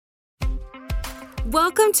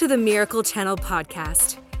Welcome to the Miracle Channel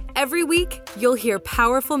podcast. Every week, you'll hear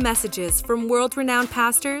powerful messages from world-renowned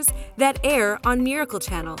pastors that air on Miracle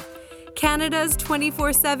Channel, Canada's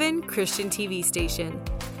 24/7 Christian TV station.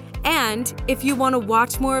 And if you want to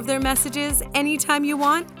watch more of their messages anytime you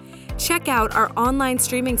want, check out our online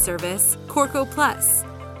streaming service, Corco Plus.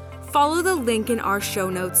 Follow the link in our show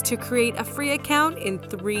notes to create a free account in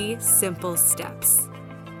 3 simple steps.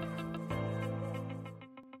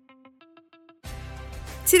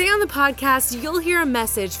 Today on the podcast, you'll hear a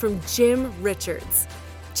message from Jim Richards.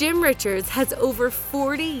 Jim Richards has over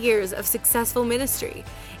 40 years of successful ministry,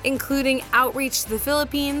 including outreach to the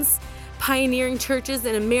Philippines, pioneering churches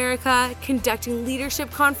in America, conducting leadership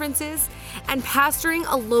conferences, and pastoring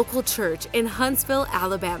a local church in Huntsville,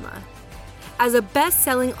 Alabama. As a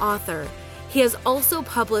best-selling author, he has also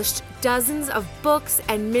published dozens of books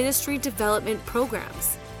and ministry development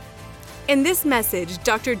programs. In this message,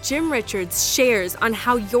 Dr. Jim Richards shares on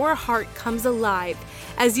how your heart comes alive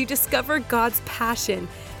as you discover God's passion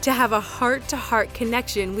to have a heart-to-heart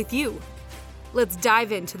connection with you. Let's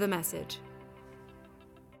dive into the message.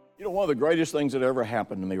 You know, one of the greatest things that ever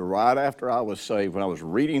happened to me right after I was saved, when I was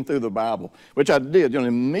reading through the Bible, which I did,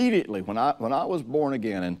 immediately when I was born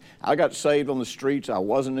again, and I got saved on the streets. I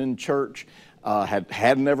wasn't in church,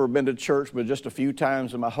 had never been to church, but just a few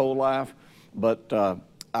times in my whole life. But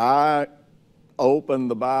I opened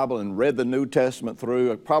the Bible and read the New Testament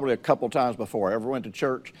through probably a couple times before I ever went to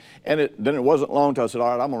church. And then it wasn't long until I said,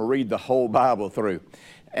 all right, I'm going to read the whole Bible through.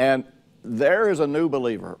 And there is a new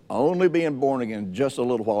believer, only being born again just a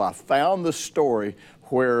little while. I found the story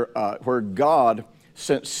where God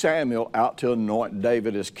sent Samuel out to anoint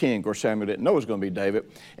David as king. Of course, Samuel didn't know it was going to be David.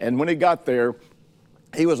 And when he got there,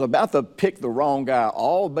 he was about to pick the wrong guy,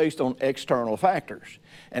 all based on external factors.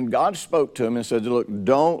 And God spoke to him and said, look,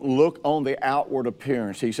 don't look on the outward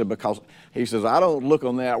appearance. He said, because he says, I don't look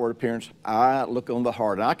on the outward appearance, I look on the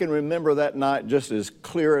heart. And I can remember that night just as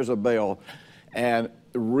clear as a bell, and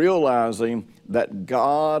realizing that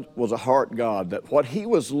God was a heart God, that what he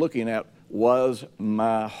was looking at was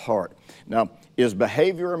my heart. Now, is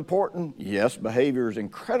behavior important? Yes, behavior is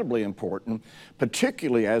incredibly important,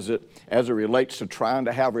 particularly as it relates to trying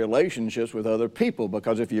to have relationships with other people,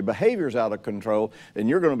 because if your behavior is out of control, then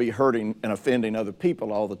you're going to be hurting and offending other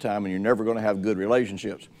people all the time, and you're never going to have good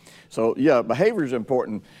relationships. So yeah, behavior is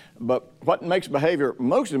important, but what makes behavior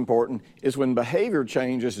most important is when behavior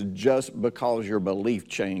changes just because your belief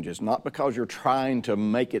changes, not because you're trying to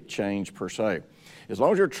make it change per se. As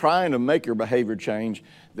long as you're trying to make your behavior change,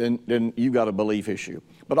 then you've got a belief issue.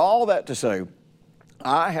 But all that to say,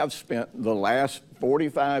 I have spent the last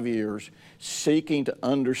 45 years seeking to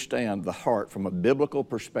understand the heart from a biblical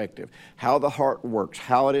perspective, how the heart works,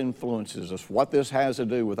 how it influences us, what this has to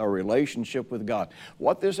do with our relationship with God,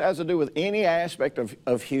 what this has to do with any aspect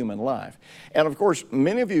of human life. And of course,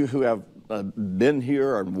 many of you who have been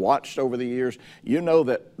here and watched over the years, you know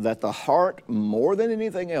that the heart, more than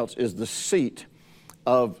anything else, is the seat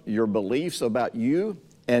of your beliefs about you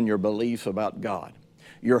and your beliefs about God.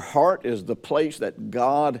 Your heart is the place that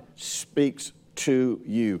God speaks to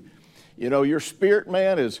you. You know, your spirit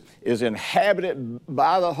man is inhabited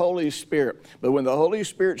by the Holy Spirit. But when the Holy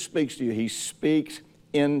Spirit speaks to you, he speaks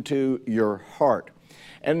into your heart.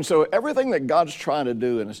 And so everything that God's trying to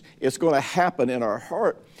do in us, it's going to happen in our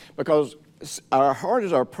heart, because our heart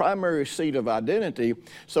is our primary seat of identity.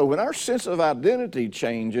 So when our sense of identity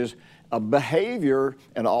changes, a behavior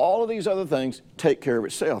and all of these other things take care of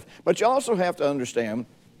itself. But you also have to understand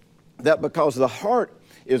that because the heart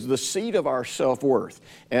is the seat of our self-worth.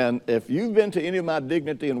 And if you've been to any of my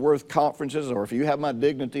Dignity and Worth conferences, or if you have my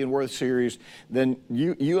Dignity and Worth series, then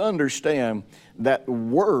you understand that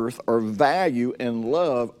worth or value and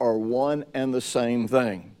love are one and the same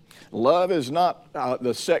thing. Love is not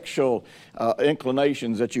the sexual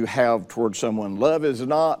inclinations that you have towards someone. Love is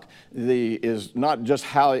not just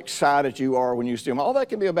how excited you are when you see them. All that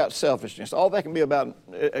can be about selfishness. All that can be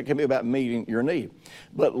about meeting your need.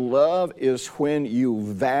 But love is when you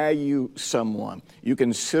value someone. You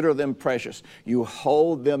consider them precious. You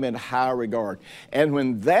hold them in high regard. And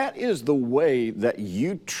when that is the way that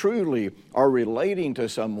you truly are relating to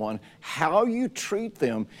someone, how you treat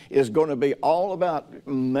them is going to be all about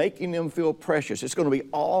making them feel precious. It's going to be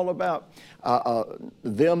all about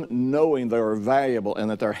them knowing they're valuable and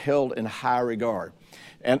that they're held in high regard.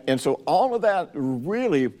 And so all of that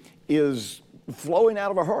really is flowing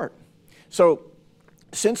out of our heart. So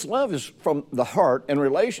since love is from the heart and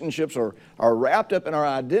relationships are wrapped up in our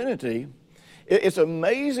identity, it's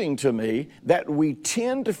amazing to me that we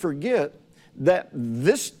tend to forget that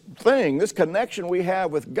this thing, this connection we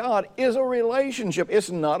have with God is a relationship.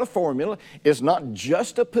 It's not a formula. It's not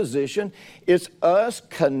just a position. It's us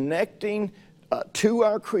connecting to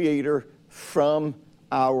our Creator from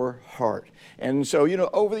our heart. And so,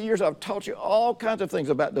 over the years, I've taught you all kinds of things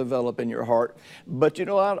about developing your heart. But,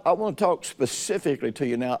 I want to talk specifically to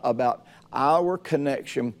you now about our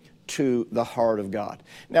connection to the heart of God.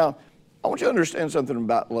 Now, I want you to understand something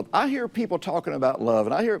about love. I hear people talking about love,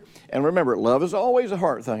 and remember, love is always a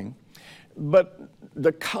heart thing. But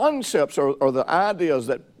the concepts or the ideas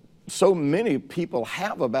that so many people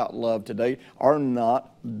have about love today are not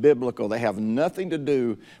biblical. They have nothing to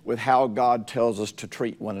do with how God tells us to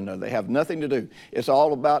treat one another. They have nothing to do. It's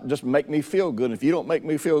all about just make me feel good. If you don't make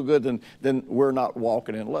me feel good, then we're not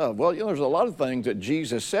walking in love. Well, there's a lot of things that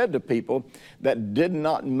Jesus said to people that did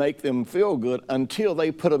not make them feel good until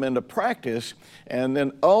they put them into practice, and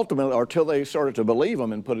then ultimately, or till they started to believe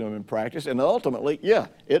them and put them in practice, and ultimately, yeah,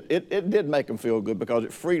 it did make them feel good because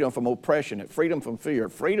it freed them from oppression, it freed them from fear,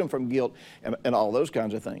 it freed them from guilt, and all those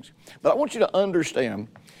kinds of things. But I want you to understand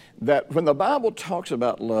that when the Bible talks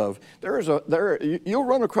about love, you'll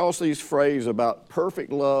run across these phrases about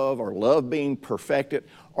perfect love, or love being perfected,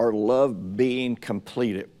 or love being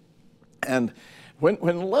completed. And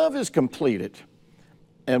when love is completed,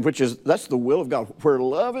 and that's the will of God, where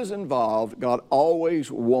love is involved, God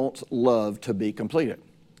always wants love to be completed.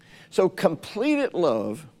 So completed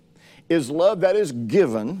love is love that is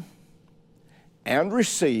given and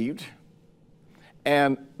received,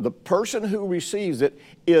 and the person who receives it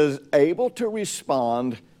is able to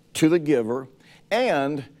respond to the giver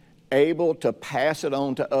and able to pass it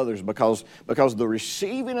on to others, because the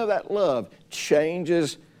receiving of that love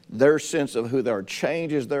changes their sense of who they are,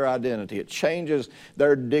 changes their identity, it changes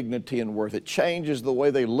their dignity and worth, it changes the way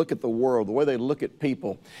they look at the world, the way they look at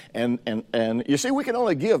people. And you see, we can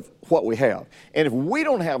only give what we have. And if we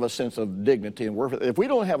don't have a sense of dignity and worth, if we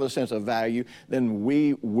don't have a sense of value, then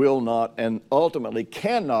we will not and ultimately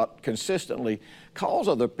cannot consistently cause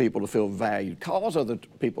other people to feel valued, cause other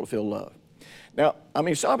people to feel loved. Now,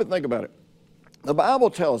 stop and think about it. The Bible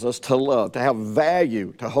tells us to love, to have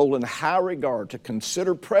value, to hold in high regard, to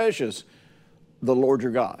consider precious the Lord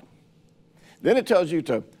your God. Then it tells you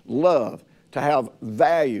to love, to have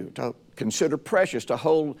value, to consider precious, to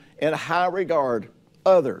hold in high regard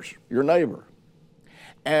others, your neighbor.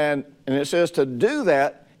 And it says to do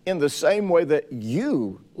that in the same way that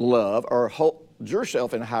you love or hold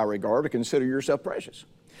yourself in high regard, to consider yourself precious.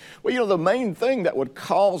 Well, the main thing that would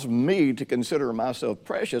cause me to consider myself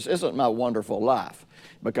precious isn't my wonderful life,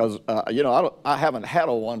 because, I haven't had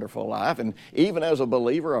a wonderful life. And even as a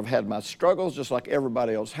believer, I've had my struggles just like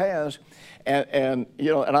everybody else has. And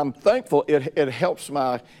I'm thankful it helps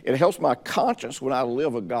my conscience when I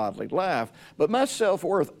live a godly life. But my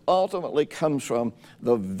self-worth ultimately comes from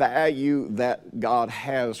the value that God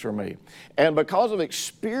has for me. And because of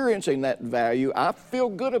experiencing that value, I feel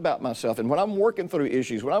good about myself. And when I'm working through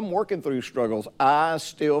issues, when I'm working through struggles, I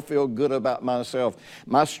still feel good about myself.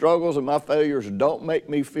 My struggles and my failures don't make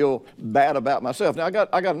me feel bad about myself. Now, I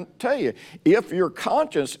got to tell you, if your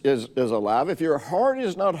conscience is alive, if your heart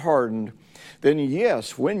is not hardened, then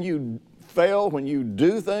yes, when you fail, when you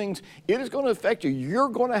do things, it is going to affect you. You're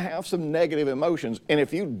going to have some negative emotions. And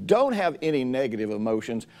if you don't have any negative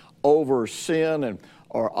emotions over sin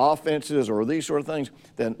or offenses or these sort of things,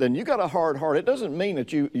 then you got a hard heart. It doesn't mean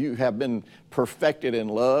that you have been perfected in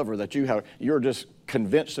love, or that you're just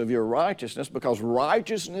convinced of your righteousness, because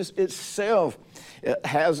righteousness itself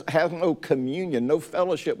has no communion, no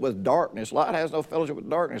fellowship with darkness. Light has no fellowship with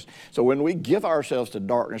darkness. So when we give ourselves to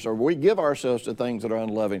darkness, or we give ourselves to things that are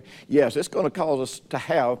unloving, yes, it's going to cause us to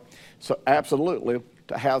have, absolutely,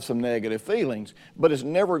 to have some negative feelings, but it's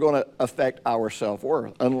never going to affect our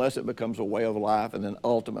self-worth unless it becomes a way of life, and then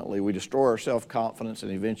ultimately we destroy our self-confidence,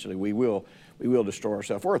 and eventually we will destroy our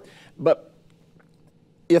self-worth. But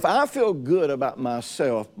if I feel good about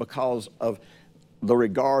myself because of the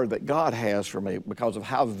regard that God has for me, because of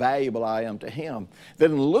how valuable I am to Him,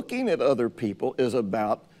 then looking at other people is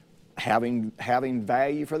about having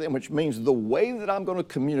value for them, which means the way that I'm going to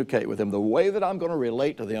communicate with them, the way that I'm going to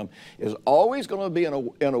relate to them is always going to be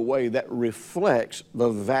in a way that reflects the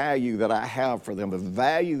value that I have for them, the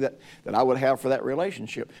value that I would have for that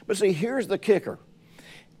relationship. But see, here's the kicker.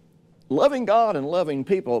 Loving God and loving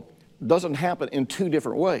people doesn't happen in two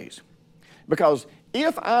different ways. Because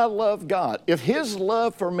if I love God, if His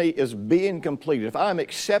love for me is being completed, if I'm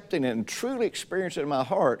accepting it and truly experiencing it in my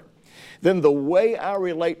heart, then the way I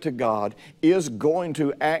relate to God is going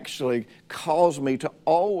to actually cause me to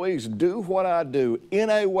always do what I do in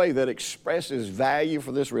a way that expresses value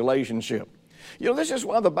for this relationship. You know, this is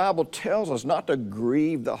why the Bible tells us not to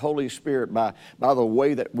grieve the Holy Spirit by the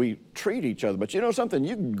way that we treat each other. But you know something?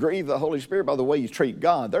 You can grieve the Holy Spirit by the way you treat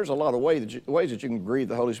God. There's a lot of ways that you can grieve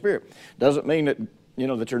the Holy Spirit. Doesn't mean that, you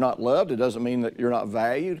know, that you're not loved. It doesn't mean that you're not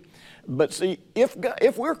valued. But see,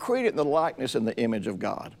 if we're created in the likeness and the image of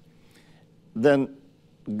God, then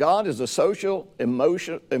God is a social,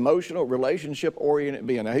 emotional, relationship-oriented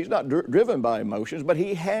being. Now, He's not driven by emotions, but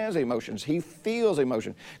He has emotions. He feels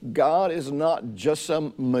emotion. God is not just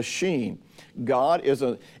some machine. God is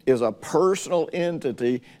a personal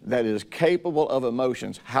entity that is capable of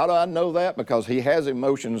emotions. How do I know that? Because He has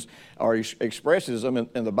emotions, or He expresses them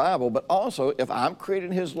in the Bible, but also, if I'm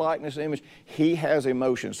created in His likeness and image, He has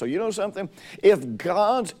emotions. So you know something? If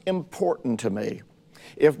God's important to me,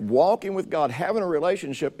 if walking with God, having a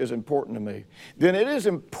relationship is important to me, then it is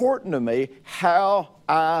important to me how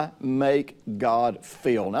I make God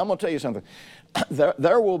feel. Now, I'm going to tell you something.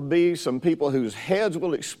 There will be some people whose heads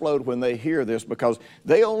will explode when they hear this because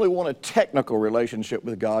they only want a technical relationship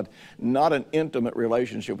with God, not an intimate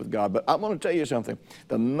relationship with God. But I'm going to tell you something.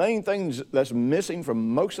 The main thing that's missing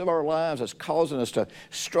from most of our lives that's causing us to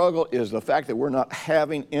struggle is the fact that we're not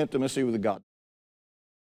having intimacy with God.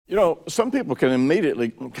 You know, some people can immediately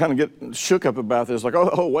kind of get shook up about this, like,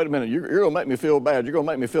 oh, wait a minute, you're going to make me feel bad. You're going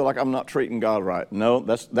to make me feel like I'm not treating God right. No,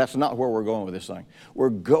 that's not where we're going with this thing. We're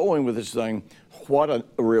going with this thing, what a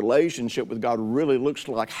relationship with God really looks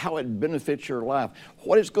like, how it benefits your life,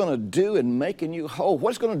 what it's going to do in making you whole, what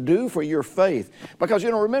it's going to do for your faith. Because,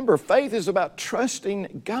 you know, remember, faith is about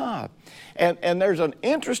trusting God. And there's an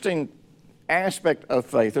interesting aspect of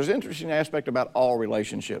faith. There's an interesting aspect about all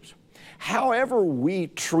relationships. However we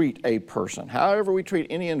treat a person, however we treat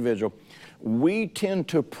any individual, we tend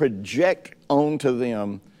to project onto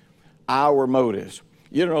them our motives.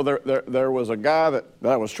 You know, there was a guy that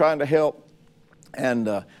I was trying to help, and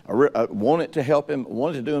I wanted to help him,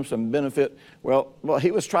 wanted to do him some benefit. Well,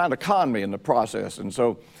 he was trying to con me in the process. And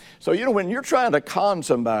so you know, when you're trying to con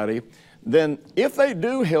somebody, then if they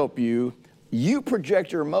do help you, you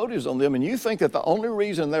project your motives on them, and you think that the only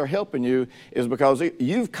reason they're helping you is because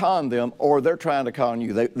you've conned them or they're trying to con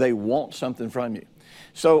you. They want something from you.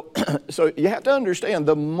 So you have to understand,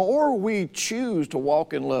 the more we choose to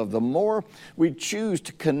walk in love, the more we choose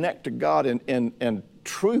to connect to God in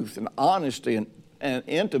truth and honesty and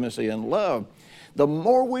intimacy and love, the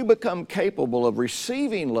more we become capable of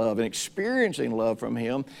receiving love and experiencing love from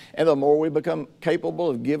Him, and the more we become capable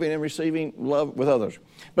of giving and receiving love with others.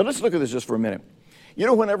 But let's look at this just for a minute. You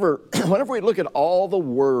know, whenever we look at all the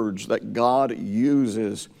words that God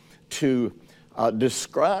uses to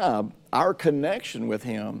describe our connection with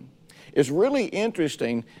Him, it's really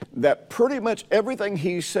interesting that pretty much everything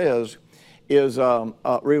He says is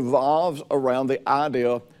revolves around the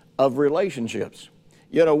idea of relationships.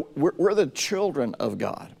 You know, we're the children of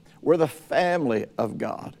God. We're the family of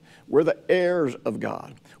God. We're the heirs of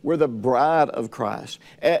God. We're the bride of Christ.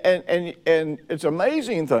 And it's an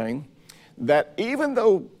amazing thing that even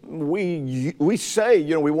though we say,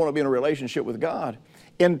 you know, we want to be in a relationship with God,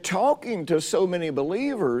 in talking to so many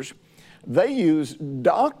believers, they use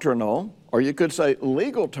doctrinal, or you could say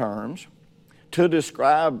legal terms, to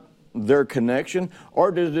describe their connection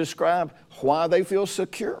or to describe why they feel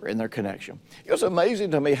secure in their connection. It's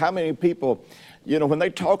amazing to me how many people, you know, when they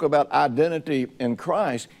talk about identity in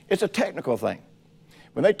Christ, it's a technical thing.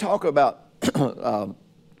 When they talk about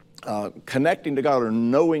connecting to God or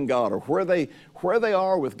knowing God or where they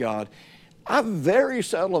are with God, I very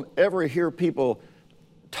seldom ever hear people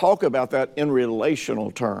talk about that in relational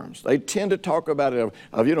terms. They tend to talk about it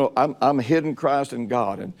of you know, I'm hid in Christ and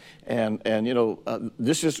God, and you know,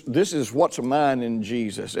 this is what's mine in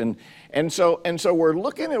Jesus, and so we're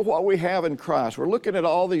looking at what we have in Christ. We're looking at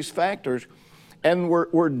all these factors, and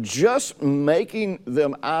we're just making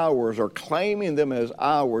them ours or claiming them as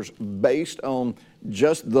ours based on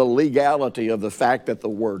just the legality of the fact that the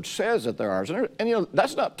Word says that they're ours. And you know,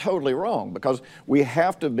 that's not totally wrong, because we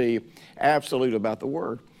have to be absolute about the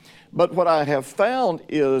Word. But what I have found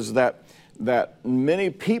is that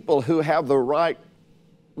many people who have the right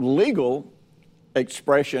legal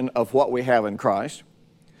expression of what we have in Christ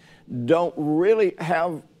don't really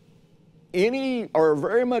have any or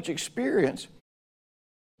very much experience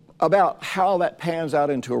about how that pans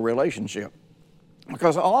out into a relationship.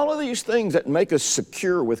 Because all of these things that make us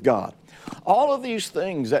secure with God, all of these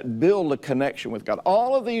things that build a connection with God,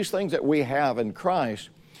 all of these things that we have in Christ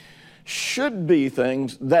should be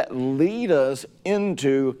things that lead us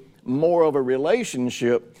into more of a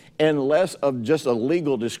relationship and less of just a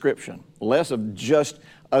legal description, less of just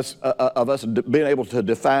us being able to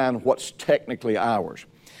define what's technically ours.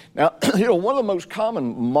 Now, one of the most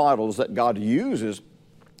common models that God uses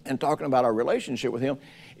in talking about our relationship with Him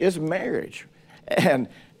is marriage. And,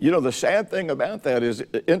 the sad thing about that is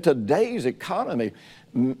in today's economy,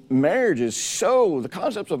 the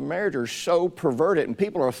concepts of marriage are so perverted, and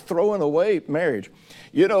people are throwing away marriage.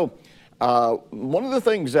 One of the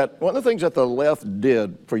things that the left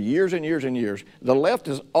did for years and years and years, the left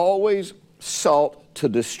has always sought to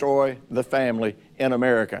destroy the family in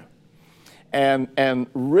America. And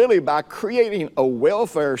really by creating a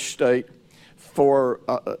welfare state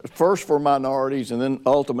first for minorities and then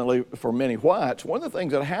ultimately for many whites, one of the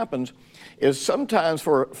things that happens is sometimes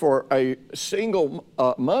for a single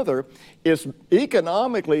mother, it's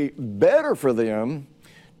economically better for them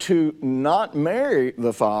to not marry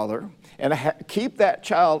the father and keep that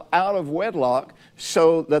child out of wedlock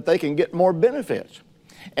so that they can get more benefits.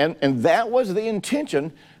 And that was the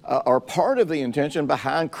intention, or part of the intention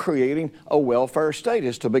behind creating a welfare state,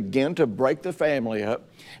 is to begin to break the family up,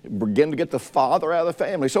 begin to get the father out of the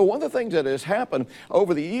family. So one of the things that has happened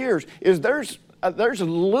over the years is there's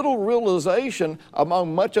little realization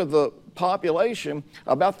among much of the population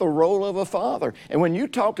about the role of a father. And when you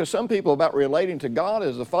talk to some people about relating to God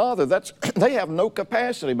as a father, they have no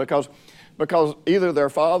capacity because either their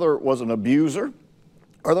father was an abuser,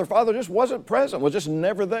 or their father just wasn't present, was just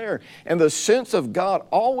never there. And the sense of God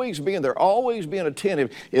always being there, always being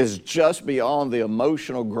attentive, is just beyond the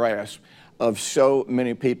emotional grasp of so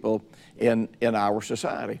many people in our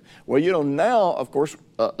society. Well, now, of course,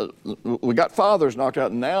 we got fathers knocked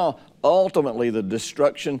out. Now, ultimately, the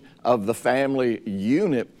destruction of the family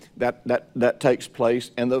unit that takes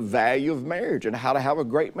place, and the value of marriage and how to have a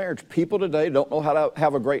great marriage. People today don't know how to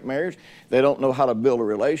have a great marriage. They don't know how to build a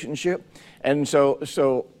relationship. And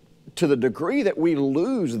so to the degree that we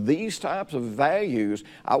lose these types of values,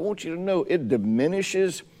 I want you to know it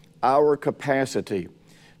diminishes our capacity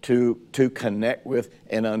to connect with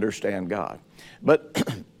and understand God.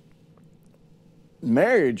 But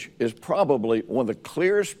marriage is probably one of the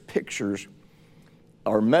clearest pictures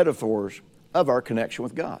or metaphors of our connection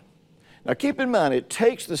with God. Now keep in mind, it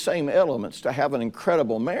takes the same elements to have an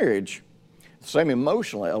incredible marriage, the same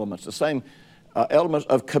emotional elements, the same elements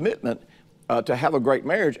of commitment to have a great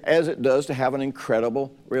marriage as it does to have an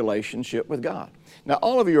incredible relationship with God. Now,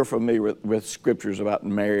 all of you are familiar with scriptures about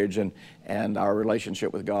marriage and our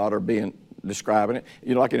relationship with God, or describing it.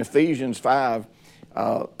 Like in Ephesians 5,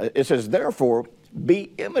 it says, "Therefore,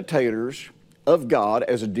 be imitators of God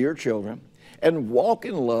as dear children, and walk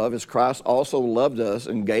in love as Christ also loved us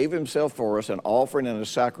and gave Himself for us, an offering and a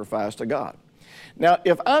sacrifice to God." Now,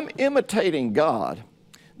 if I'm imitating God,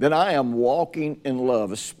 then I am walking in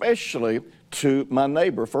love, especially to my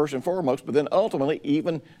neighbor first and foremost, but then ultimately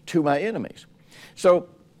even to my enemies. So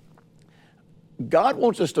God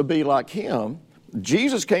wants us to be like Him.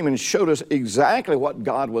 Jesus came and showed us exactly what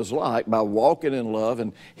God was like by walking in love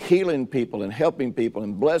and healing people and helping people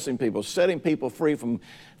and blessing people, setting people free from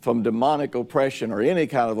demonic oppression or any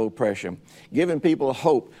kind of oppression, giving people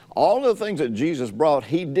hope. All of the things that Jesus brought,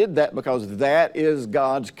 He did that because that is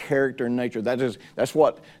God's character and nature. That's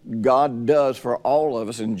what God does for all of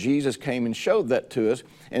us, and Jesus came and showed that to us.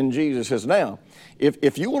 And Jesus says, now,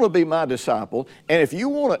 if you want to be my disciple, and if you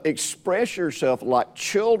want to express yourself like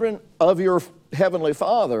children of your Heavenly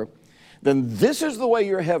Father, then this is the way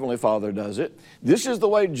your Heavenly Father does it. This is the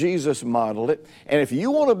way Jesus modeled it. And if you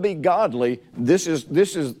want to be godly, this is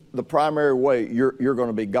the primary way you're going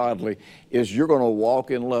to be godly, is you're going to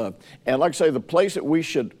walk in love. And like I say, the place that we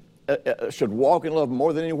should walk in love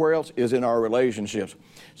more than anywhere else is in our relationships.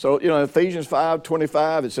 So, in Ephesians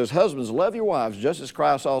 5:25, it says, "Husbands, love your wives just as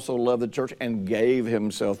Christ also loved the church and gave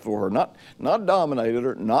Himself for her." Not dominated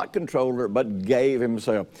her, not controlled her, but gave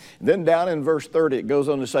Himself. And then down in verse 30, it goes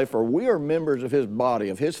on to say, "For we are members of His body,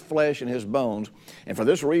 of His flesh and His bones. And for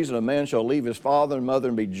this reason, a man shall leave his father and mother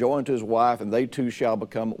and be joined to his wife, and they two shall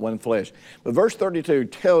become one flesh." But verse 32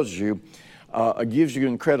 tells you, gives you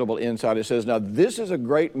incredible insight. It says, "Now this is a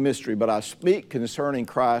great mystery, but I speak concerning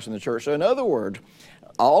Christ and the church." So in other words,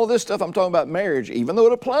 all of this stuff I'm talking about marriage, even though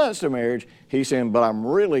it applies to marriage, He's saying, but I'm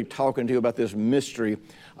really talking to you about this mystery,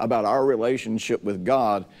 about our relationship with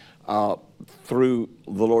God through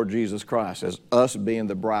the Lord Jesus Christ, as us being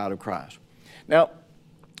the bride of Christ. Now,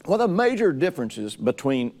 one of the major differences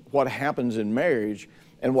between what happens in marriage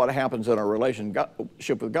and what happens in our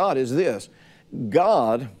relationship with God is this: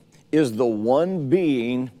 God is the one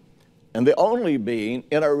being and the only being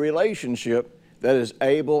in a relationship that is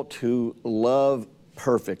able to love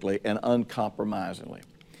perfectly and uncompromisingly.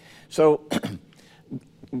 So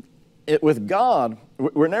with God,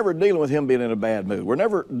 we're never dealing with Him being in a bad mood. We're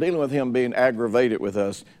never dealing with Him being aggravated with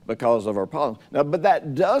us because of our problems. Now, but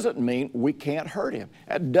that doesn't mean we can't hurt Him.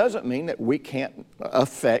 That doesn't mean that we can't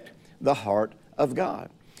affect the heart of God.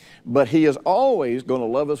 But He is always going to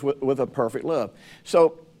love us with a perfect love.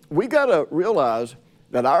 So we got to realize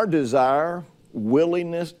that our desire,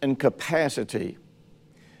 willingness, and capacity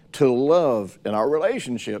to love in our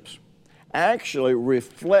relationships actually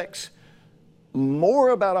reflects more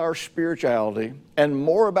about our spirituality and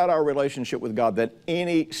more about our relationship with God than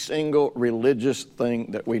any single religious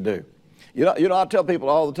thing that we do. You know, I tell people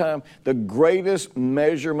all the time, the greatest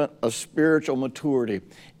measurement of spiritual maturity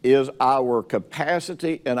is our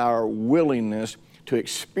capacity and our willingness to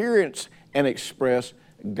experience and express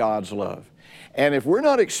God's love. And if we're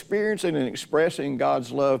not experiencing and expressing God's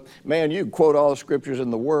love, man, you can quote all the scriptures in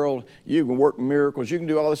the world, you can work miracles, you can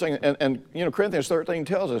do all these things. And you know, Corinthians 13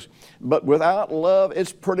 tells us, but without love,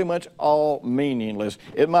 it's pretty much all meaningless.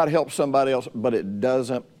 It might help somebody else, but it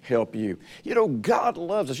doesn't help you. You know, God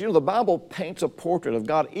loves us. You know, the Bible paints a portrait of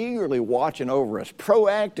God eagerly watching over us,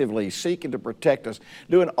 proactively seeking to protect us,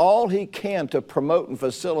 doing all He can to promote and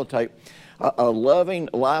facilitate a loving,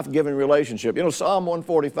 life-giving relationship. You know, Psalm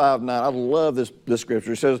 145:9, I love this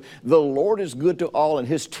scripture. It says, the Lord is good to all, and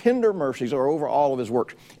His tender mercies are over all of His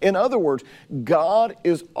works. In other words, God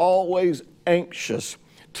is always anxious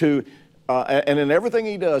to, and in everything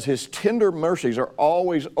He does, His tender mercies are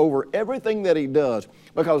always over everything that He does,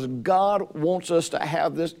 because God wants us to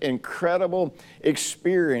have this incredible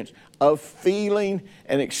experience of feeling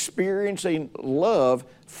and experiencing love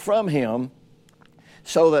from Him,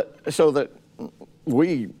 so that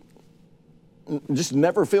we just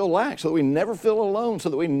never feel lack, so that we never feel alone, so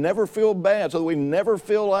that we never feel bad, so that we never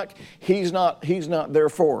feel like He's not there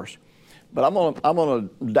for us. But I'm gonna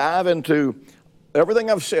dive into everything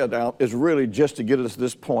I've said now is really just to get us to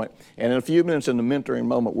this point. And in a few minutes in the mentoring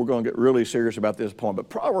moment, we're going to get really serious about this point. But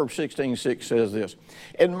Proverbs 16:6 says this: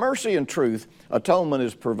 in mercy and truth, atonement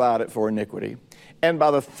is provided for iniquity, and by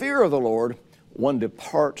the fear of the Lord, one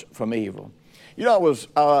departs from evil. You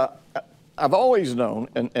know, I've always known,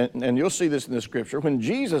 and you'll see this in the scripture, when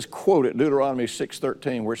Jesus quoted Deuteronomy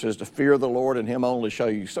 6:13, where it says, to fear the Lord and Him only shall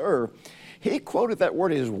you serve, He quoted that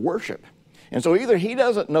word as worship. And so either He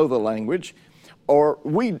doesn't know the language, or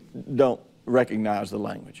we don't recognize the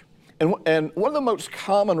language. And one of the most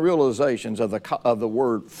common realizations of the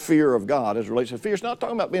word fear of God as it relates to fear, it's not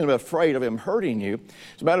talking about being afraid of Him hurting you.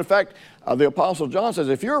 As a matter of fact, the Apostle John says,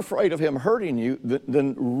 if you're afraid of Him hurting you,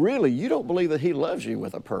 then really you don't believe that He loves you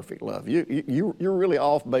with a perfect love. You're really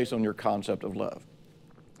off based on your concept of love.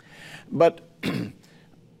 But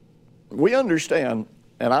we understand,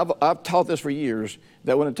 and I've taught this for years,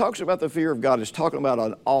 that when it talks about the fear of God, it's talking about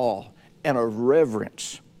an awe and a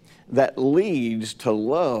reverence that leads to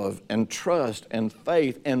love and trust and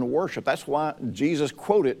faith and worship. That's why Jesus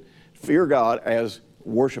quoted fear God as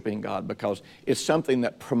worshiping God, because it's something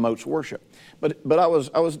that promotes worship. But I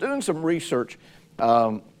was doing some research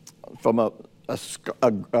from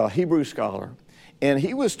a Hebrew scholar, and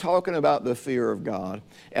he was talking about the fear of God,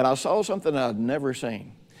 and I saw something I'd never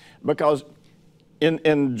seen. Because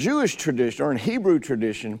in Jewish tradition, or in Hebrew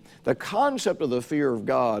tradition, the concept of the fear of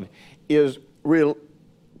God is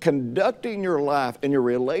conducting your life and your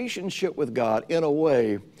relationship with God in a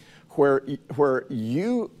way where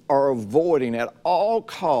you are avoiding at all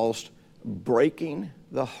costs breaking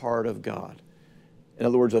the heart of God. In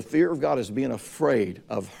other words, the fear of God is being afraid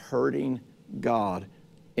of hurting God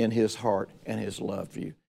in His heart and His love for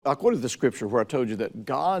you. I quoted the scripture where I told you that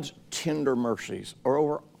God's tender mercies are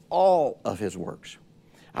over all of His works.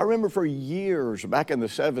 I remember for years, back in the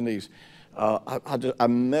 70s, I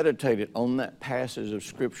meditated on that passage of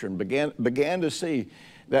Scripture and began to see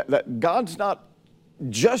that God's not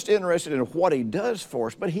just interested in what He does for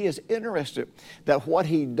us, but He is interested that what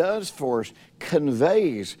He does for us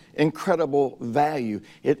conveys incredible value.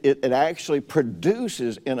 It actually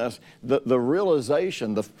produces in us the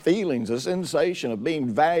realization, the feelings, the sensation of being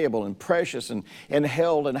valuable and precious and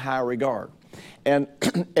held in high regard. And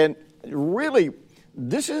really,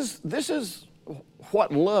 this is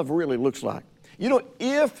what love really looks like. You know,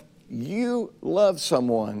 if you love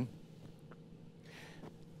someone,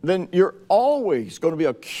 then you're always going to be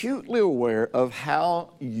acutely aware of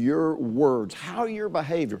how your words, how your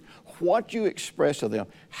behavior, what you express to them,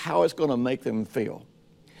 how it's going to make them feel.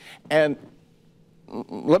 And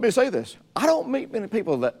let me say this, I don't meet many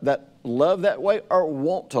people that love that way or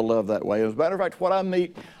want to love that way. As a matter of fact, what I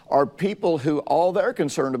meet are people who all they're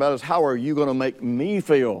concerned about is how are you going to make me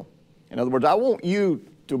feel. In other words, I want you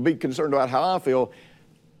to be concerned about how I feel,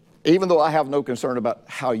 even though I have no concern about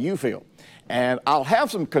how you feel. And I'll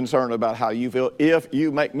have some concern about how you feel if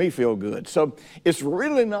you make me feel good. So it's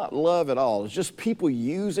really not love at all. It's just people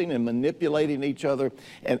using and manipulating each other,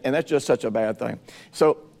 and that's just such a bad thing.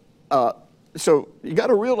 So you got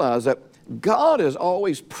to realize that God is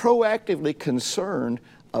always proactively concerned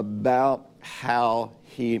about how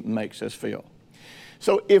He makes us feel.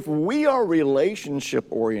 So if we are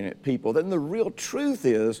relationship-oriented people, then the real truth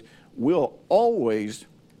is we'll always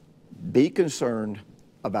be concerned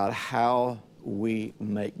about how we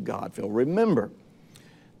make God feel. Remember,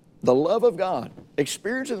 the love of God,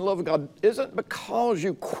 experiencing the love of God isn't because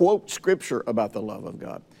you quote Scripture about the love of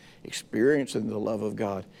God. Experiencing the love of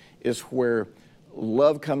God is where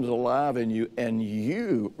love comes alive in you and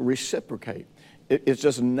you reciprocate. It's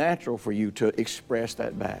just natural for you to express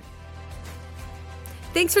that back.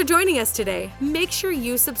 Thanks for joining us today. Make sure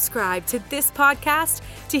you subscribe to this podcast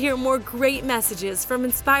to hear more great messages from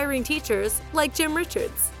inspiring teachers like Jim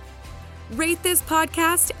Richards. Rate this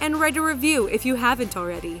podcast and write a review if you haven't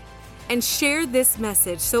already. And share this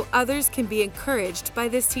message so others can be encouraged by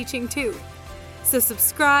this teaching too. So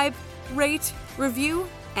subscribe, rate, review,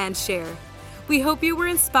 and share. We hope you were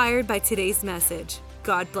inspired by today's message.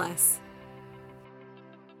 God bless.